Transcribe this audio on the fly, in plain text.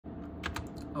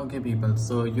Okay people,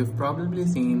 so you've probably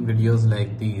seen videos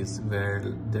like these where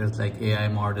there's like AI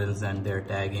models and they're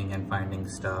tagging and finding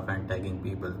stuff and tagging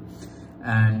people.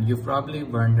 And you've probably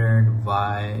wondered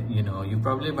why, you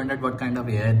probably wondered what kind of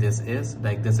AI this is.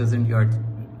 Like, this isn't your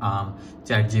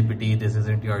ChatGPT, this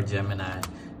isn't your Gemini.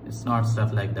 It's not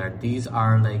stuff like that. These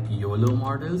are like YOLO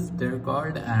models, they're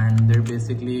called, and they're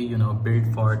basically,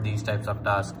 built for these types of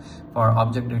tasks, for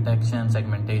object detection,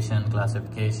 segmentation,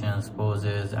 classifications,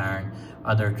 poses, and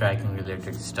other tracking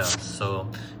related stuff. So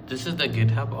this is the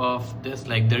GitHub of this.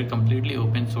 Like, they're completely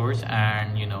open source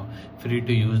and free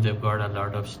to use. They've got a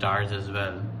lot of stars as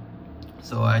well.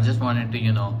 So I just wanted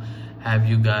to have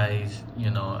you guys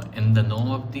in the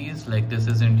know of these. Like, this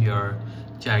isn't your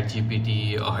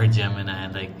ChatGPT or Gemini.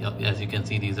 Like, as you can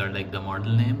see, these are like the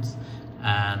model names.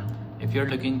 And if you're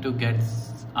looking to get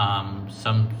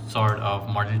some sort of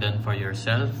model done for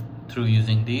yourself through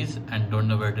using these and don't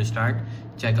know where to start,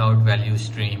 check out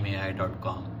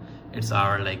valuestreamai.com. It's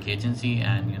our like agency,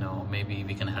 and maybe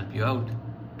we can help you out.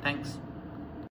 Thanks.